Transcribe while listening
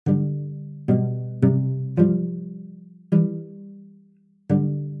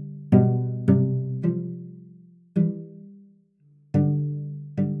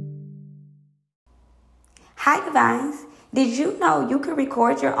Hi, Divines. Did you know you can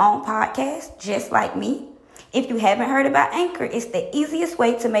record your own podcast just like me? If you haven't heard about Anchor, it's the easiest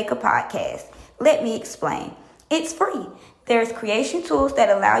way to make a podcast. Let me explain. It's free. There's creation tools that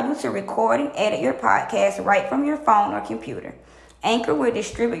allow you to record and edit your podcast right from your phone or computer. Anchor will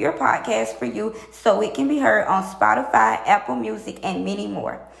distribute your podcast for you so it can be heard on Spotify, Apple Music, and many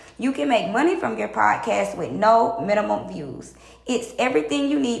more. You can make money from your podcast with no minimum views. It's everything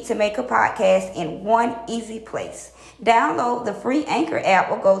you need to make a podcast in one easy place. Download the free Anchor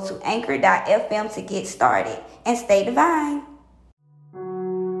app or go to anchor.fm to get started. And stay divine.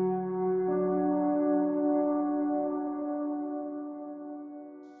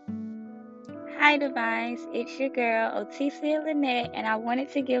 Hi Divines, it's your girl Otissia Lynette, and I wanted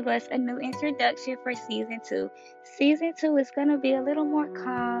to give us a new introduction for Season 2. Season 2 is going to be a little more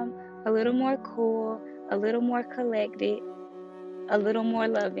calm, a little more cool, a little more collected, a little more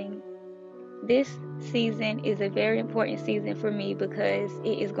loving. This season is a very important season for me because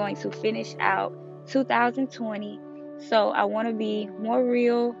it is going to finish out 2020. So I want to be more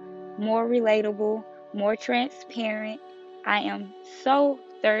real, more relatable, more transparent. I am so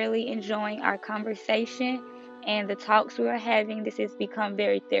thoroughly enjoying our conversation and the talks we are having. This has become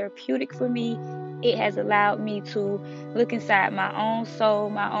very therapeutic for me. It has allowed me to look inside my own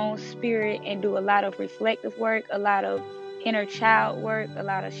soul, my own spirit, and do a lot of reflective work, a lot of inner child work, a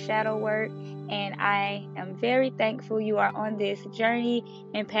lot of shadow work. And I am very thankful you are on this journey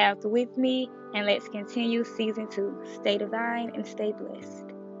and path with me. And let's continue Season 2. Stay divine and stay blessed.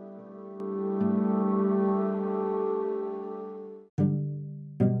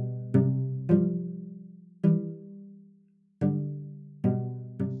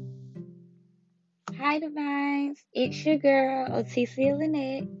 Hi Divines, it's your girl Otissia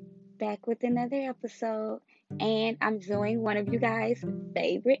Lynette, back with another episode, and I'm doing one of you guys'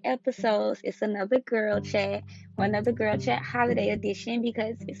 favorite episodes. It's another girl chat, holiday edition,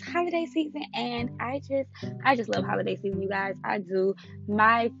 because it's holiday season, and I just love holiday season, you guys. I do.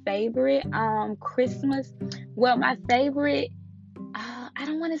 My favorite Christmas, well, my favorite, I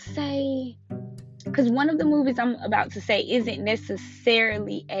don't want to say, because one of the movies I'm about to say isn't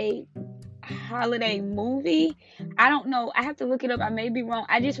necessarily a holiday movie. I don't know. I have to look it up. I may be wrong.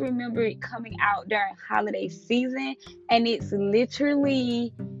 I just remember it coming out during holiday season, and it's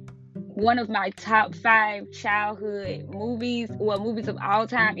literally one of my top 5 childhood movies, movies of all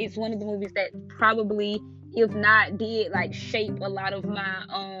time. It's one of the movies that probably, if not did, like shape a lot of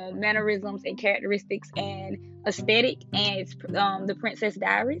my mannerisms and characteristics and aesthetic, and it's The Princess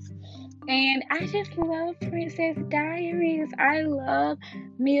Diaries. And I just love Princess Diaries. I love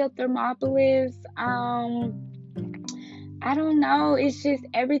Mia Thermopolis. I don't know. It's just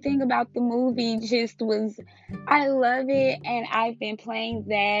everything about the movie I love it. And I've been playing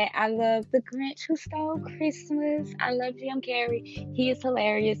that. I love The Grinch Who Stole Christmas. I love Jim Carrey. He is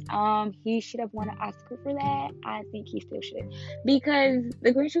hilarious. He should have won an Oscar for that. I think he still should. Because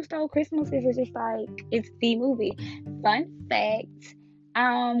The Grinch Who Stole Christmas is just like, it's the movie. Fun fact.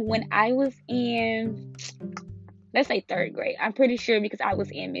 When I was in, let's say 3rd grade, I'm pretty sure because I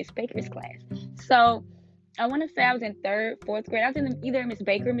was in Miss Baker's class. So I want to say I was in 3rd, 4th grade. I was in either Miss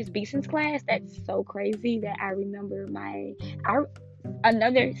Baker or Miss Beeson's class. That's so crazy that I remember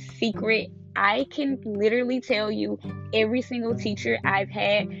another secret. I can literally tell you every single teacher I've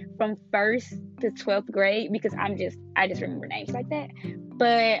had from 1st to 12th grade because I just remember names like that.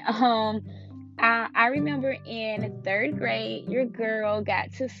 But I remember in 3rd grade, your girl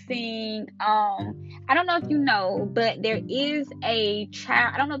got to sing, I don't know if you know, but there is a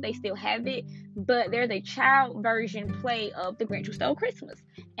child, I don't know if they still have it, but there's a child version play of The Grinch Who Stole Christmas.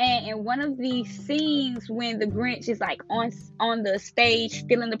 And in one of the scenes when the Grinch is like on the stage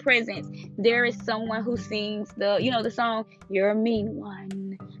stealing the presents, there is someone who sings the song, "You're a Mean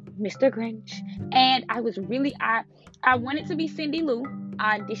One, Mr. Grinch." And I wanted to be Cindy Lou.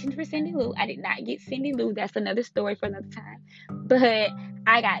 I auditioned for Cindy Lou. I did not get Cindy Lou. That's another story for another time. But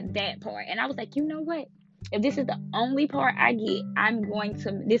I got that part. And I was like, you know what? If this is the only part I get,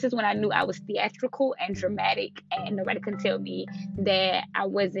 this is when I knew I was theatrical and dramatic, and nobody could tell me that I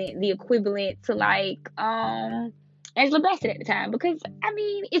wasn't the equivalent to like Angela Bassett at the time, because I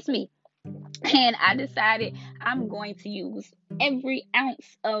mean, it's me. And I decided I'm going to use every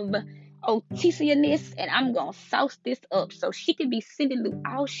ounce of Otissia-ness, and I'm gonna sauce this up so she can be Cindy Lou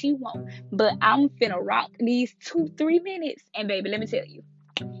all she want. But I'm finna rock these 2-3 minutes. And baby, let me tell you,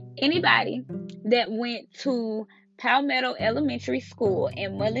 anybody that went to Palmetto Elementary School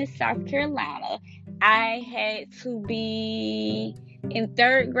in Mullins, South Carolina, I had to be in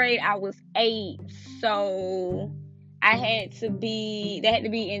 3rd grade. I was 8, so that had to be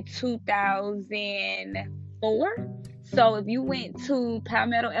in 2000. 2004. So if you went to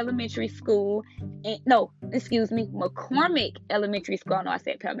Palmetto Elementary School, McCormick Elementary School. I know I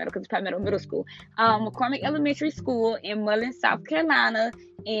said Palmetto because it's Palmetto Middle School. McCormick Elementary School in Mullins, South Carolina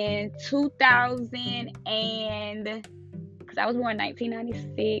in 2000 and, because I was born in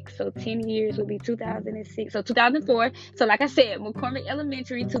 1996, so 10 years would be 2006. So 2004. So like I said, McCormick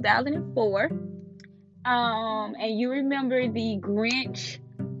Elementary, 2004. And you remember the Grinch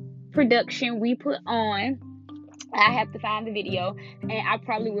production we put on. I have to find the video, and I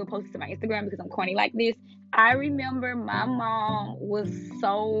probably will post it to my Instagram because I'm corny like this. I remember my mom was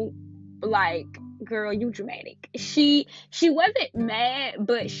so like, girl, you dramatic. She wasn't mad,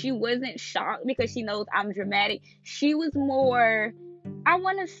 but she wasn't shocked because she knows I'm dramatic. She was more, I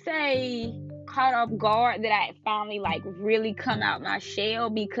want to say, caught off guard that I had finally like really come out my shell,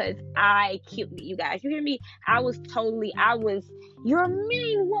 because I killed it, you guys. You hear me? I was, you're a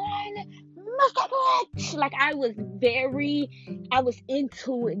mean one, like I was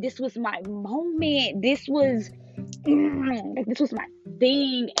into it. This was my moment. This was my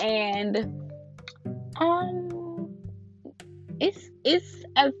thing. And it's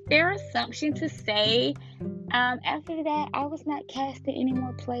a fair assumption to say after that I was not cast in any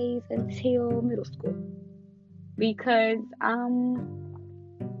more plays until middle school, because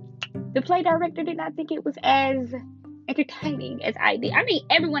the play director did not think it was as entertaining as I did. I mean,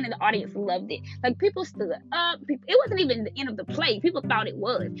 everyone in the audience loved it. Like, people stood up. It wasn't even the end of the play. People thought it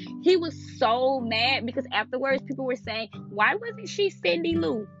was. He was so mad because afterwards people were saying, why wasn't she Cindy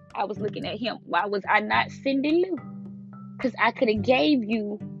Lou? I was looking at him. Why was I not Cindy Lou? Because I could have gave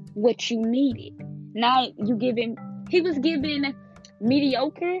you what you needed. Now he was giving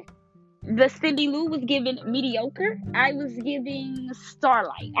mediocre. The Cindy Lou was giving mediocre. I was giving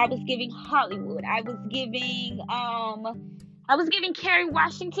Starlight. I was giving Hollywood. I was giving Kerry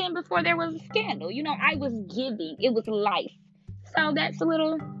Washington before there was a scandal. You know, I was giving. It was life. So that's a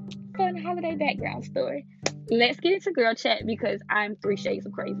little fun holiday background story. Let's get into girl chat because I'm 3 shades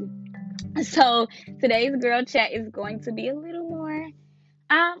of crazy. So today's girl chat is going to be a little more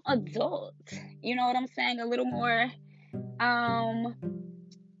adult. You know what I'm saying? A little more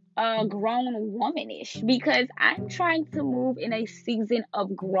grown womanish, because I'm trying to move in a season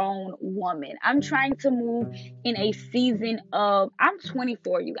of grown woman. I'm trying to move in a season of, I'm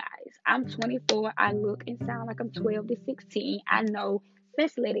 24, you guys. I'm 24. I look and sound like I'm 12 to 16. I know,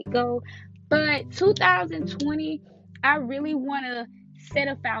 let's let it go. But 2020, I really want to set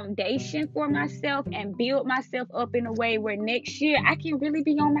a foundation for myself and build myself up in a way where next year I can really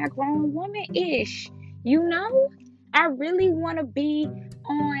be on my grown woman-ish. You know, I really want to be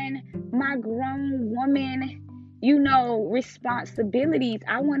on my grown woman, you know, responsibilities.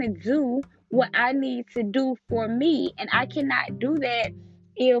 I want to do what I need to do for me. And I cannot do that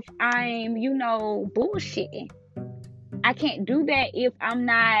if I'm, you know, bullshitting. I can't do that if I'm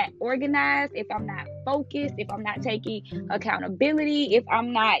not organized, if I'm not focused, if I'm not taking accountability, if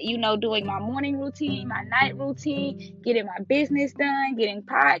I'm not, you know, doing my morning routine, my night routine, getting my business done, getting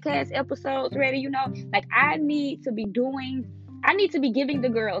podcast episodes ready, you know. Like, I need to be giving the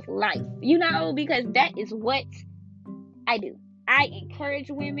girls life, you know, because that is what I do. I encourage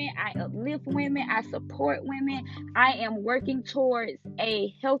women, I uplift women, I support women. I am working towards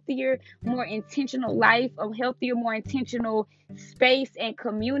a healthier, more intentional life, a healthier, more intentional space and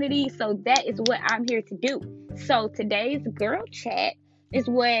community. So that is what I'm here to do. So today's girl chat is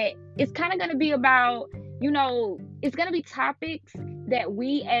what it's kind of going to be about. You know, it's going to be topics that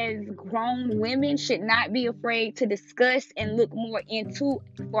we as grown women should not be afraid to discuss and look more into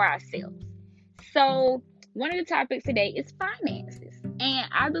for ourselves. So one of the topics today is finances. And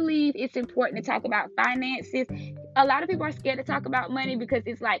I believe it's important to talk about finances. A lot of people are scared to talk about money because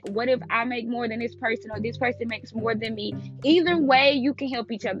it's like, what if I make more than this person or this person makes more than me? Either way, you can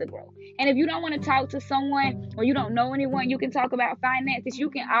help each other grow. And if you don't want to talk to someone or you don't know anyone you can talk about finances, you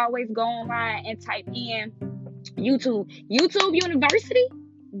can always go online and type in YouTube University.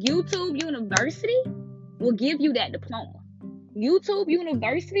 YouTube University will give you that diploma. YouTube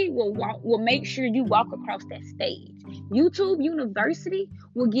University will make sure you walk across that stage. YouTube University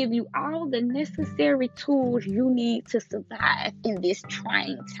will give you all the necessary tools you need to survive in this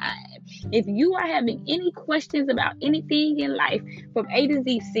trying time. If you are having any questions about anything in life from A to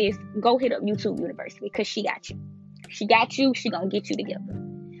Z, sis, go hit up YouTube University because she got you. She got you. She gonna get you together.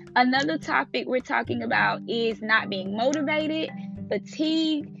 Another topic we're talking about is not being motivated,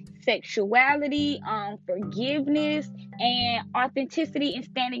 fatigue, sexuality, forgiveness, and authenticity and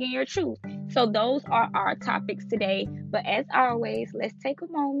standing in your truth. So those are our topics today. But as always, let's take a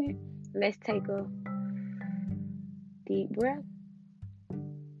moment. Let's take a deep breath.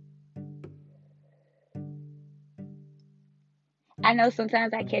 I know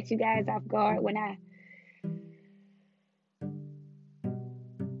sometimes I catch you guys off guard when I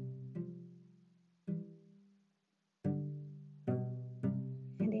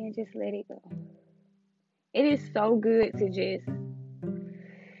and then just let it go. It is so good to just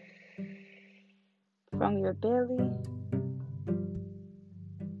from your belly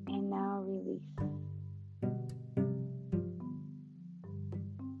and now release.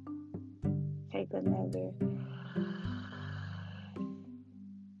 Take another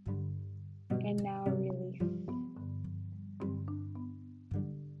and now release.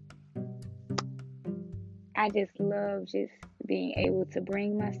 I just love just being able to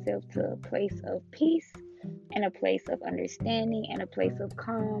bring myself to a place of peace and a place of understanding and a place of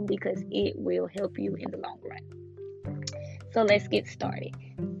calm because it will help you in the long run. So let's get started.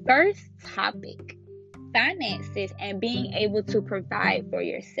 First topic, finances and being able to provide for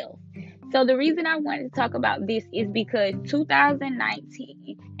yourself. So the reason I wanted to talk about this is because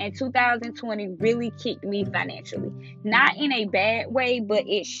 2019 and 2020 really kicked me financially. Not in a bad way, but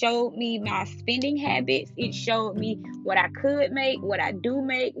it showed me my spending habits. It showed me what I could make, what I do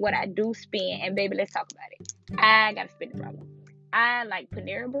make, what I do spend. And baby, let's talk about it. I got a spending problem. I like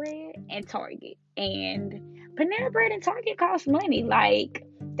Panera Bread and Target. And Panera Bread and Target cost money. Like,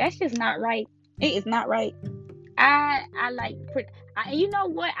 that's just not right. It is not right. I like, you know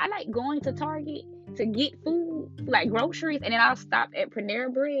what? I like going to Target to get food, like groceries, and then I'll stop at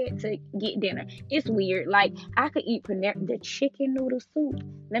Panera Bread to get dinner. It's weird. Like, I could eat the chicken noodle soup.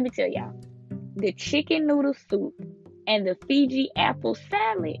 Let me tell y'all, the chicken noodle soup and the Fiji apple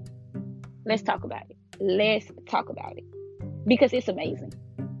salad. Let's talk about it. Let's talk about it because it's amazing.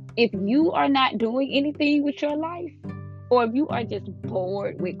 If you are not doing anything with your life, or if you are just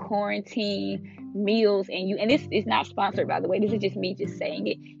bored with quarantine meals and this is not sponsored, by the way, this is just me just saying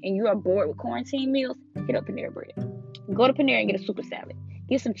it, and you are bored with quarantine meals, hit up Panera Bread. Go to Panera and get a super salad.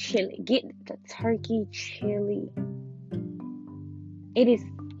 Get some chili. Get the turkey chili.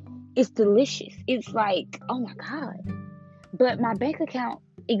 It's delicious. It's like, oh my God. But my bank account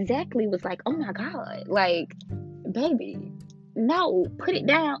exactly was like, oh my God. Like, baby, no, put it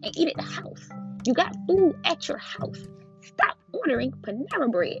down and eat at the house. You got food at your house. Stop ordering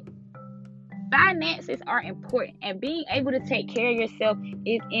Panera Bread. Finances are important, and being able to take care of yourself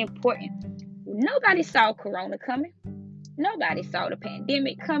is important. Nobody saw Corona coming. Nobody saw the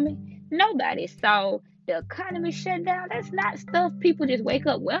pandemic coming. Nobody saw the economy shut down. That's not stuff people just wake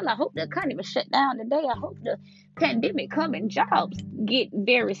up, well, I hope the economy shut down today. I hope the pandemic come and jobs get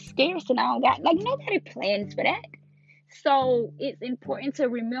very scarce and I don't got, like, nobody plans for that. So it's important to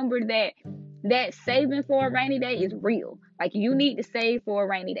remember that saving for a rainy day is real. Like, you need to save for a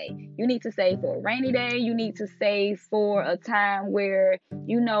rainy day. You need to save for a rainy day. You need to save for a time where,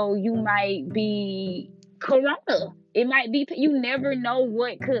 you might be Corona. It might be, you never know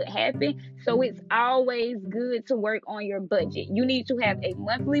what could happen. So it's always good to work on your budget. You need to have a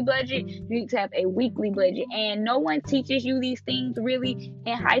monthly budget. You need to have a weekly budget. And no one teaches you these things really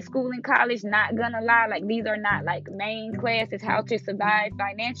in high school and college. Not gonna lie, like, these are not like main classes, how to survive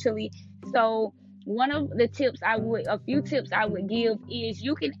financially. So a few tips I would give is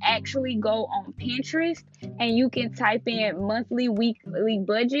you can actually go on Pinterest and you can type in monthly, weekly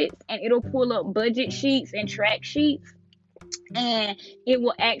budgets, and it'll pull up budget sheets and track sheets. And it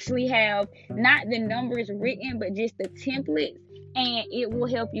will actually have not the numbers written, but just the templates. And it will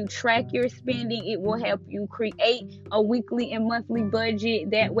help you track your spending. It will help you create a weekly and monthly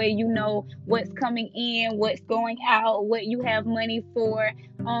budget. That way you know what's coming in, what's going out, what you have money for.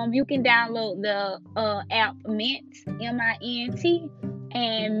 You can download the app Mint, Mint,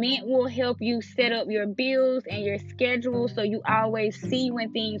 and Mint will help you set up your bills and your schedule so you always see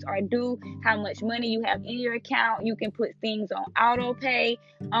when things are due, how much money you have in your account. You can put things on auto pay.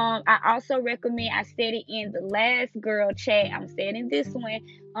 I also recommend, I said it in the last girl chat, I'm saying in this one,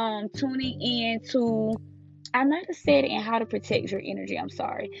 tuning in to, I might have said it in How to Protect Your Energy, I'm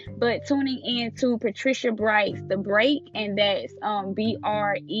sorry, but tuning in to Patricia Bright's The Break, and that's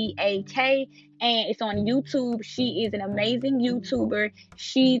BREAK, and it's on YouTube. She is an amazing YouTuber.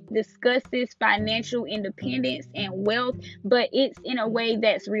 She discusses financial independence and wealth, but it's in a way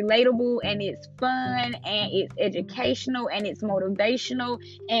that's relatable, and it's fun, and it's educational, and it's motivational,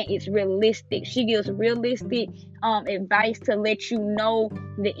 and it's realistic. She gives realistic advice to let you know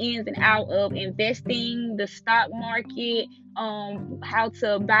the ins and outs of investing, the stock market, how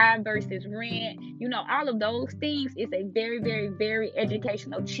to buy versus rent, all of those things. Is a very, very, very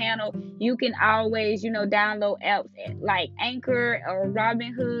educational channel. You can always, download apps like Anchor or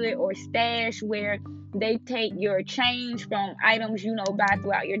Robinhood or Stash, where they take your change from items, buy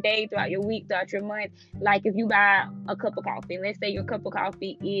throughout your day, throughout your week, throughout your month. Like if you buy a cup of coffee, let's say your cup of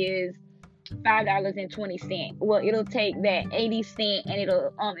coffee is $5.20. Well, it'll take that 80 cents and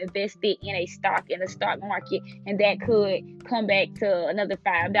it'll invest it in a stock in the stock market, and that could come back to another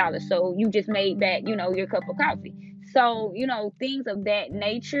 $5. So you just made back, your cup of coffee. So, things of that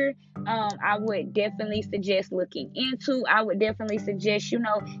nature, I would definitely suggest looking into. I would definitely suggest,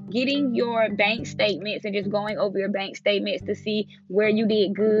 getting your bank statements and just going over your bank statements to see where you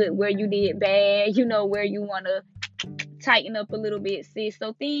did good, where you did bad, where you want to tighten up a little bit, sis.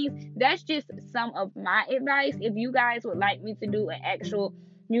 So that's just some of my advice. If you guys would like me to do an actual,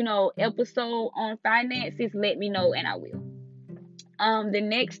 episode on finances, let me know and I will. The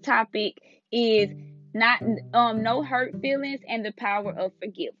next topic is no hurt feelings and the power of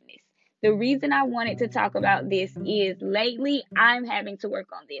forgiveness. The reason I wanted to talk about this is lately I'm having to work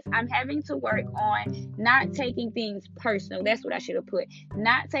on this. I'm having to work on not taking things personal. That's what I should have put.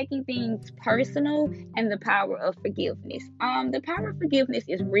 Not taking things personal and the power of forgiveness. The power of forgiveness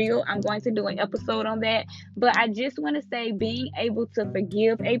is real. I'm going to do an episode on that. But I just want to say, being able to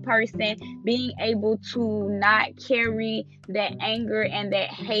forgive a person, being able to not carry that anger and that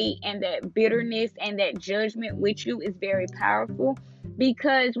hate and that bitterness and that judgment with you is very powerful.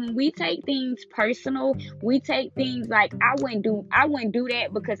 Because when we take things personal, we take things like, I wouldn't do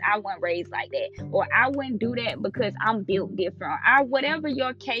that because I wasn't raised like that, or I wouldn't do that because I'm built different, or whatever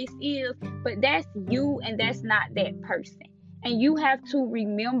your case is. But that's you, and that's not that person. And you have to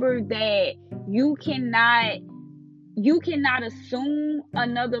remember that you cannot assume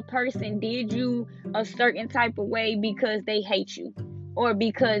another person did you a certain type of way because they hate you, or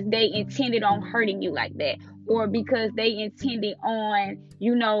because they intended on hurting you like that, or because they intended on,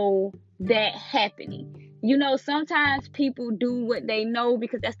 that happening. Sometimes people do what they know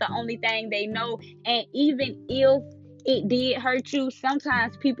because that's the only thing they know. And even if it did hurt you,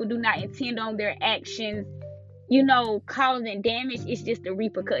 sometimes people do not intend on their actions, causing damage. It's just a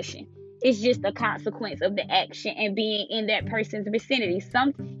repercussion. It's just a consequence of the action and being in that person's vicinity.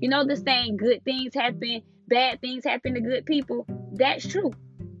 The saying, good things happen, bad things happen to good people. That's true.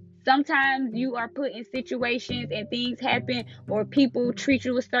 Sometimes you are put in situations and things happen, or people treat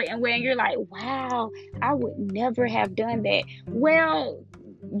you a certain way, and you're like, wow, I would never have done that. Well,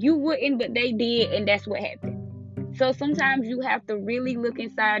 you wouldn't, but they did, and that's what happened. So sometimes you have to really look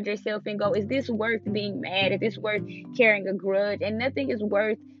inside yourself and go, is this worth being mad? Is this worth carrying a grudge? And nothing is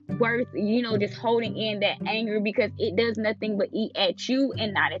worth just holding in that anger, because it does nothing but eat at you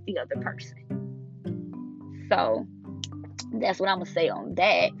and not at the other person. So that's what I'm going to say on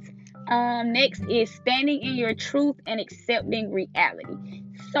that. Next is standing in your truth and accepting reality.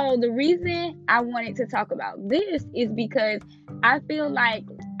 So the reason I wanted to talk about this is because I feel like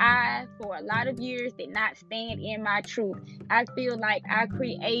I, for a lot of years, did not stand in my truth. I feel like I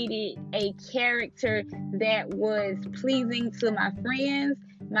created a character that was pleasing to my friends,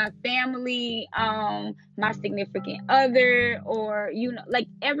 my family, my significant other, or like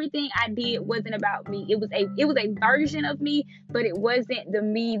everything I did wasn't about me. It was a version of me, but it wasn't the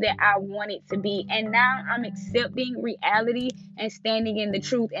me that I wanted to be. And now I'm accepting reality and standing in the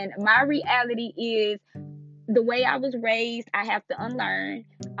truth. And my reality is the way I was raised. I have to unlearn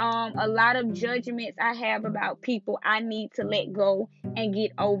a lot of judgments I have about people. I need to let go and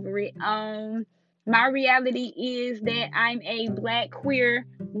get over it. My reality is that I'm a Black queer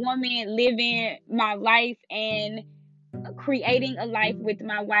woman living my life and creating a life with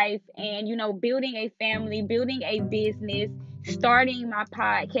my wife, and building a family, building a business, starting my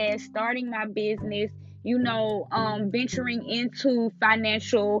podcast, starting my business, venturing into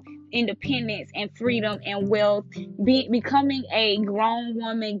financial independence and freedom and wealth, becoming a grown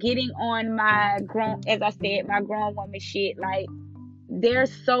woman, getting on my grown woman shit. Like,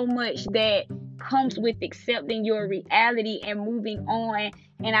 there's so much that comes with accepting your reality and moving on.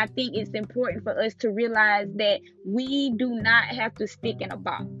 And I think it's important for us to realize that we do not have to stick in a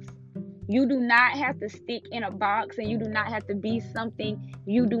box. You do not have to stick in a box, and you do not have to be something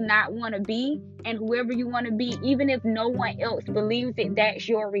you do not want to be. And whoever you want to be, even if no one else believes it, that's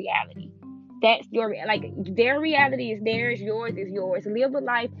your reality. That's your, like, their reality is theirs, yours is yours. Live a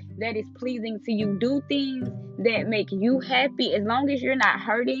life that is pleasing to you. Do things that make you happy, as long as you're not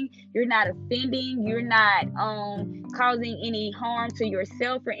hurting, you're not offending, you're not causing any harm to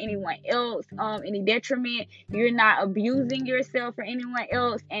yourself or anyone else, any detriment, you're not abusing yourself or anyone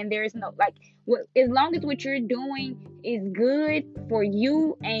else, and there's no, like, as long as what you're doing is good for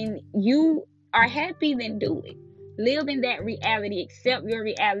you and you are happy, then do it. Live in that reality. Accept your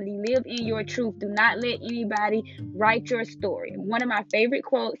reality. Live in your truth. Do not let anybody write your story. One of my favorite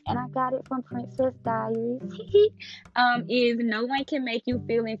quotes, and I got it from Princess Diaries, is, no one can make you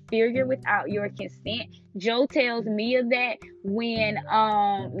feel inferior without your consent. Joe tells Mia that when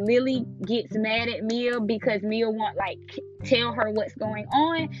Lily gets mad at Mia because Mia won't, like, tell her what's going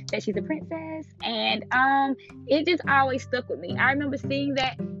on, that she's a princess. And it just always stuck with me. I remember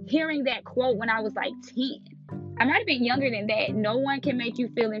hearing that quote when I was like 10. I might have been younger than that. No one can make you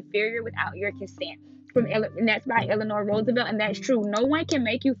feel inferior without your consent. And that's by Eleanor Roosevelt, and that's true. No one can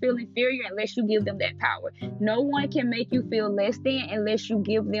make you feel inferior unless you give them that power. No one can make you feel less than unless you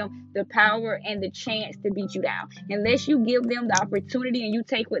give them the power and the chance to beat you down. Unless you give them the opportunity and you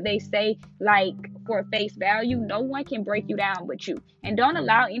take what they say, like, for face value, no one can break you down but you. And don't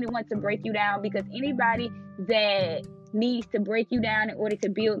allow anyone to break you down, because anybody that needs to break you down in order to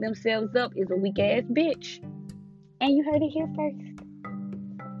build themselves up is a weak ass bitch. And you heard it here first.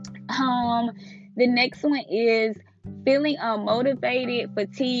 The next one is feeling unmotivated,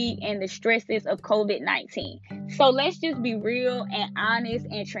 fatigue, and the stresses of COVID-19. So let's just be real and honest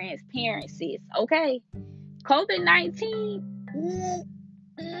and transparent, sis. Okay? COVID-19,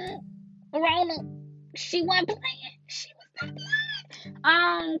 Rona, she wasn't playing. She was not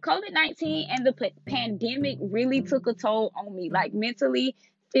playing. COVID-19 and the pandemic really took a toll on me, like mentally,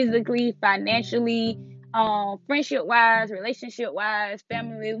 physically, financially, friendship wise, relationship wise,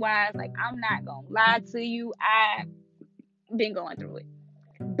 family wise. Like, I'm not gonna lie to you, I've been going through it.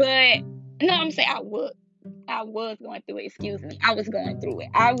 But no, I'm saying I was going through it. Excuse me, I was going through it.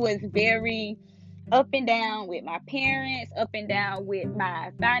 I was very up and down with my parents, up and down with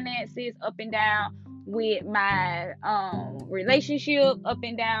my finances, up and down with my relationship, up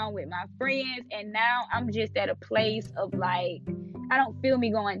and down with my friends. And now I'm just at a place of, like, I don't feel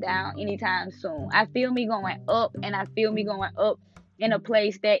me going down anytime soon. I feel me going up, and I feel me going up in a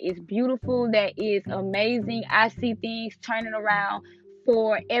place that is beautiful, that is amazing. I see things turning around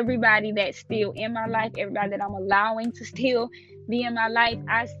for everybody that's still in my life, everybody that I'm allowing to still be in my life.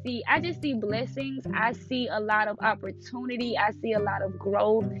 I just see blessings. I see a lot of opportunity. I see a lot of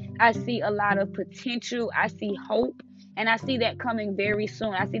growth. I see a lot of potential. I see hope. And I see that coming very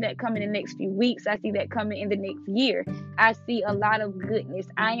soon. I see that coming in the next few weeks. I see that coming in the next year. I see a lot of goodness.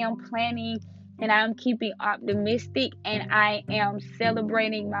 I am planning, and I am keeping optimistic, and I am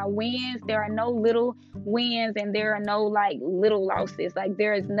celebrating my wins. There are no little wins, and there are no, like, little losses. Like,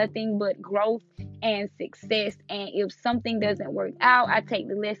 there is nothing but growth and success. And if something doesn't work out, I take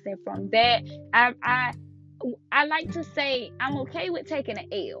the lesson from that. I like to say I'm okay with taking an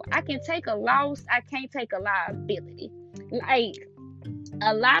L. I can take a loss. I can't take a liability. Like,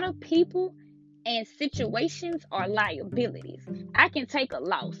 a lot of people and situations are liabilities. I can take a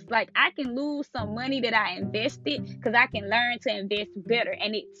loss. Like, I can lose some money that I invested, because I can learn to invest better,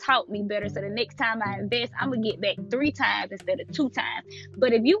 and it taught me better. So the next time I invest, I'm going to get back 3 times instead of 2 times.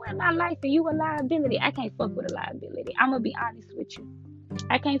 But if you in my life and you a liability, I can't fuck with a liability. I'm going to be honest with you.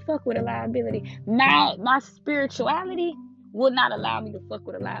 I can't fuck with a liability. My spirituality will not allow me to fuck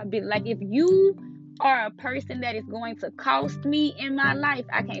with a liability. Like, if you are a person that is going to cost me in my life,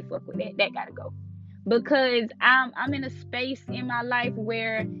 I can't fuck with that. That gotta go. Because I'm in a space in my life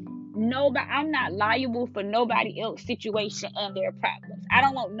where I'm not liable for nobody else's situation and their problems. I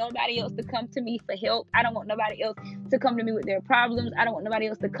don't want nobody else to come to me for help. I don't want nobody else to come to me with their problems. I don't want nobody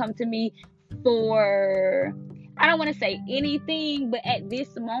else to come to me for, I don't want to say anything, but at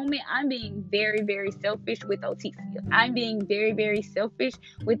this moment, I'm being very, very selfish with Otissia. I'm being very, very selfish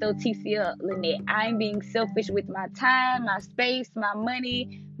with Otissia Lynette. I'm being selfish with my time, my space, my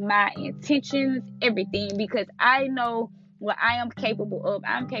money, my intentions, everything, because I know what I am capable of.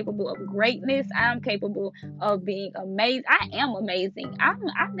 I'm capable of greatness. I'm capable of being amazing. I am amazing. I'm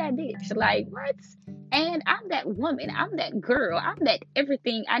that bitch. Like, what? And I'm that woman. I'm that girl. I'm that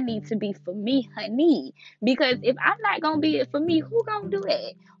everything I need to be for me, honey. Because if I'm not going to be it for me, who going to do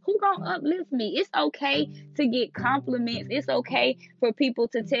it? Who going to uplift me? It's okay to get compliments. It's okay for people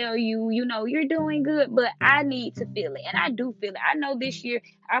to tell you, you're doing good, but I need to feel it. And I do feel it. I know this year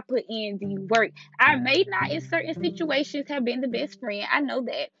I put in the work. I may not in certain situations have been the best friend. I know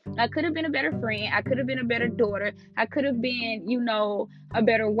that. I could have been a better friend. I could have been a better daughter. I could have been, a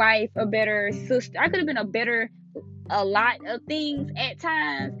better wife, a better sister. I could have been a lot of things at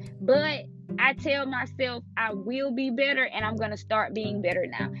times, but I tell myself I will be better, and I'm going to start being better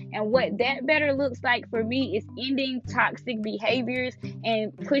now. And what that better looks like for me is ending toxic behaviors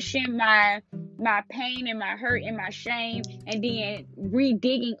and pushing my pain and my hurt and my shame, and then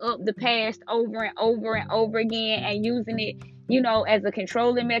re-digging up the past over and over and over again and using it, as a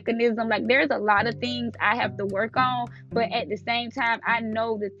controlling mechanism. Like, there's a lot of things I have to work on, but at the same time, I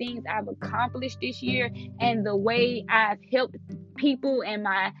know the things I've accomplished this year and the way I've helped people and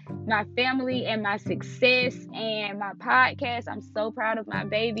my family and my success and my podcast. I'm so proud of my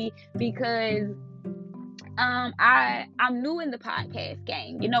baby because I'm new in the podcast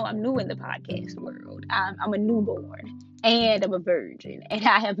game. I'm new in the podcast world. I'm a newborn and I'm a virgin, and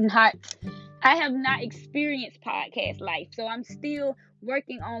I have not experienced podcast life. So I'm still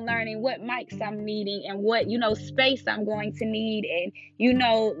working on learning what mics I'm needing and what, space I'm going to need, and,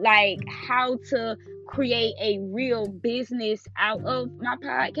 like how to create a real business out of my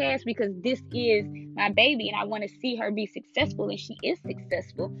podcast, because this is my baby and I want to see her be successful, and she is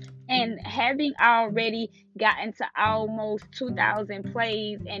successful. And having already gotten to almost 2,000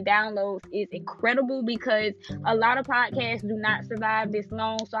 plays and downloads is incredible, because a lot of podcasts do not survive this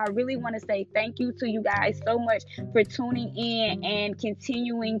long. So I really want to say thank you to you guys so much for tuning in and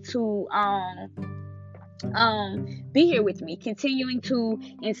continuing to be here with me, continuing to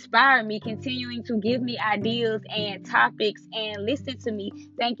inspire me, continuing to give me ideas and topics and listen to me.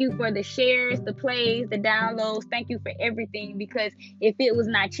 Thank you for the shares, the plays, the downloads. Thank you for everything, because if it was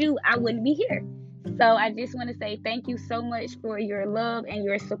not you, I wouldn't be here. So I just want to say thank you so much for your love and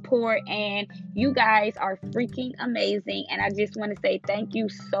your support, and you guys are freaking amazing, and I just want to say thank you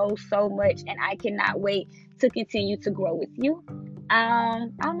so much, and I cannot wait to continue to grow with you. I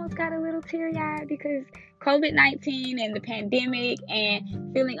almost got a little teary-eyed because COVID-19 and the pandemic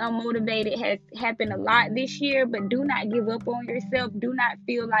and feeling unmotivated has happened a lot this year, but do not give up on yourself. Do not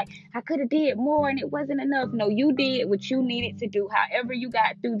feel like I could have did more and it wasn't enough. No, you did what you needed to do. However you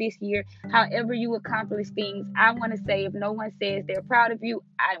got through this year, however you accomplished things, I want to say, if no one says they're proud of you,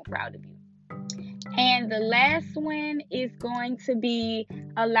 I'm proud of you. And the last one is going to be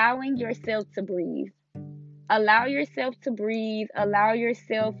allowing yourself to breathe. Allow yourself to breathe. Allow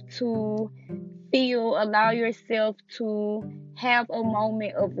yourself to feel. Allow yourself to have a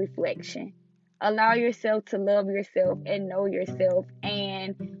moment of reflection. Allow yourself to love yourself and know yourself,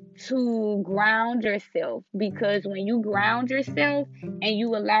 and to ground yourself, because when you ground yourself and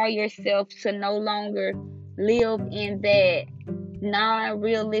you allow yourself to no longer live in that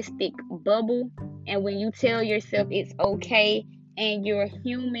non-realistic bubble, and when you tell yourself it's okay and you're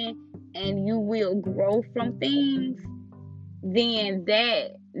human and you will grow from things, then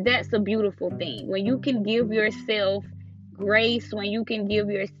that's a beautiful thing. When you can give yourself grace, when you can give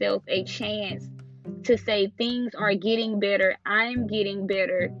yourself a chance to say things are getting better, I'm getting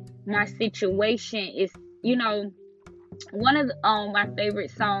better, my situation is, one of my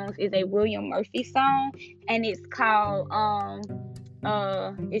favorite songs is a William Murphy song, and it's called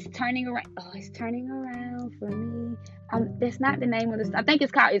it's turning around. Oh, it's turning around for me. That's not the name of the song. I think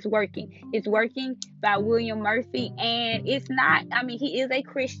it's called It's Working. It's Working by William Murphy. And it's not, he is a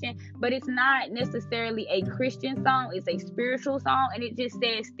Christian, but it's not necessarily a Christian song. It's a spiritual song. And it just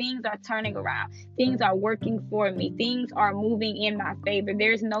says things are turning around. Things are working for me. Things are moving in my favor.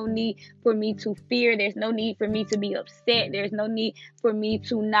 There's no need for me to fear. There's no need for me to be upset. There's no need for me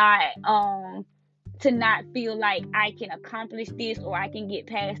to not feel like I can accomplish this or I can get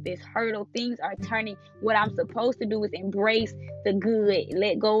past this hurdle. Things are turning. What I'm supposed to do is embrace the good,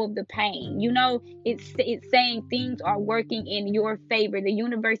 let go of the pain. It's saying things are working in your favor. The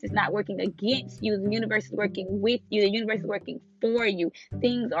universe is not working against you. The universe is working with you. The universe is working for you.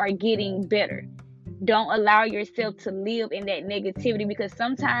 Things are getting better. Don't allow yourself to live in that negativity, because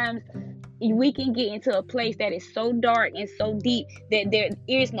sometimes we can get into a place that is so dark and so deep that there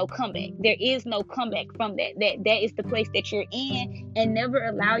is no comeback. There is no comeback from that. That is the place that you're in, and never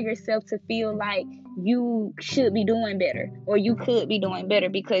allow yourself to feel like you should be doing better or you could be doing better,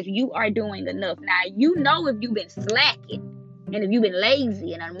 because you are doing enough. Now, if you've been slacking and if you've been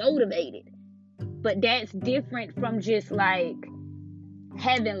lazy and unmotivated, but that's different from just like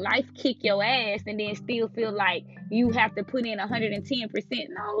having life kick your ass and then still feel like you have to put in 110%.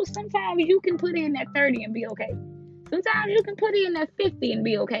 No, sometimes you can put in that 30 and be okay. Sometimes you can put in that 50 and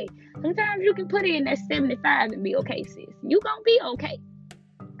be okay. Sometimes you can put in that 75 and be okay, sis. You gonna be okay.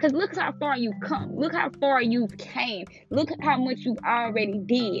 Because look how far you've come. Look how far you've came. Look at how much you've already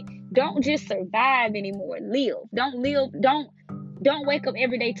did. Don't just survive anymore. Live. Don't live. Don't wake up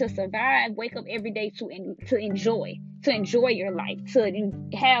every day to survive. Wake up every day to enjoy. To enjoy your life. To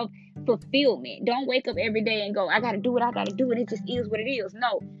have fulfillment. Don't wake up every day and go, I got to do what I got to do. And it just is what it is.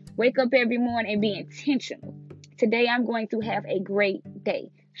 No. Wake up every morning and be intentional. Today I'm going to have a great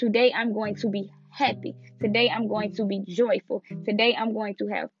day. Today I'm going to be happy. Today I'm going to be joyful. Today I'm going to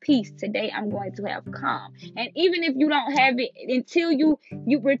have peace. Today I'm going to have calm. And even if you don't have it, until you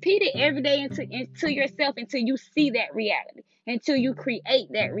repeat it every day into yourself, until you see that reality, until you create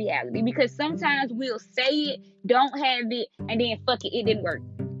that reality. Because sometimes we'll say it, don't have it, and then fuck it, it didn't work.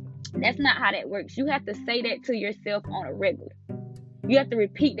 That's not how that works. You have to say that to yourself on a regular. You have to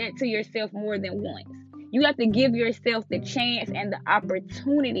repeat that to yourself more than once. You have to give yourself the chance and the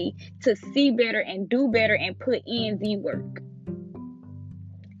opportunity to see better and do better and put in the work.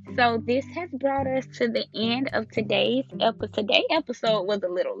 So this has brought us to the end of today's episode. Today's episode was a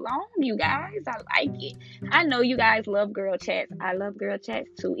little long, you guys. I like it. I know you guys love girl chats. I love girl chats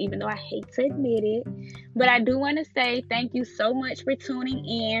too, even though I hate to admit it. But I do want to say thank you so much for tuning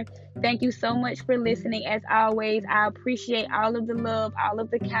in. Thank you so much for listening. As always, I appreciate all of the love, all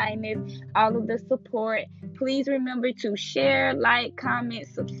of the kindness, all of the support. Please remember to share, like, comment,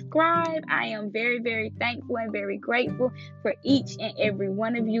 subscribe. I am very, very thankful and very grateful for each and every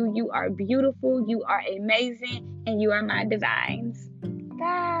one of you. You are beautiful, you are amazing, and you are my divines.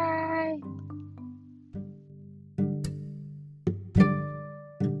 Bye.